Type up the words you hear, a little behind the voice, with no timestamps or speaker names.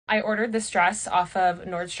I ordered this dress off of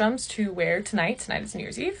Nordstrom's to wear tonight. Tonight is New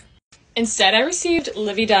Year's Eve. Instead, I received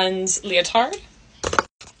Livy Dunn's leotard.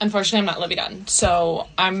 Unfortunately, I'm not Livy Dunn, so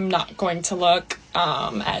I'm not going to look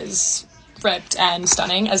as ripped and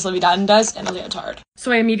stunning as Livy Dunn does in a leotard.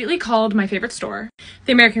 So I immediately called my favorite store,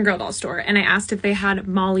 the American Girl doll store, and I asked if they had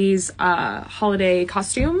Molly's holiday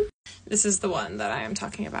costume. This is the one that I am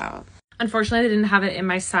talking about. Unfortunately, they didn't have it in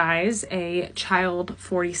my size, a child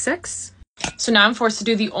 46. So now I'm forced to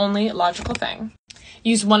do the only logical thing.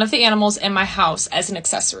 Use one of the animals in my house as an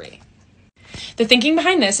accessory. The thinking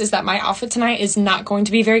behind this is that my outfit tonight is not going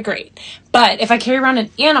to be very great. But if I carry around an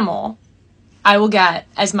animal, I will get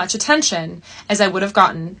as much attention as I would have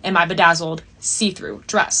gotten in my bedazzled see-through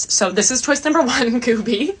dress. So this is choice number 1,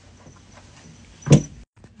 Gooby.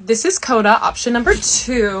 This is Coda, option number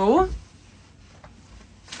 2.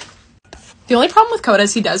 The only problem with Coda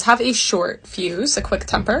is he does have a short fuse, a quick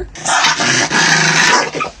temper.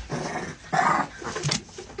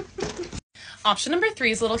 Option number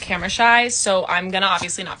 3 is a little camera shy, so I'm gonna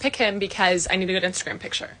obviously not pick him because I need a good Instagram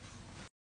picture.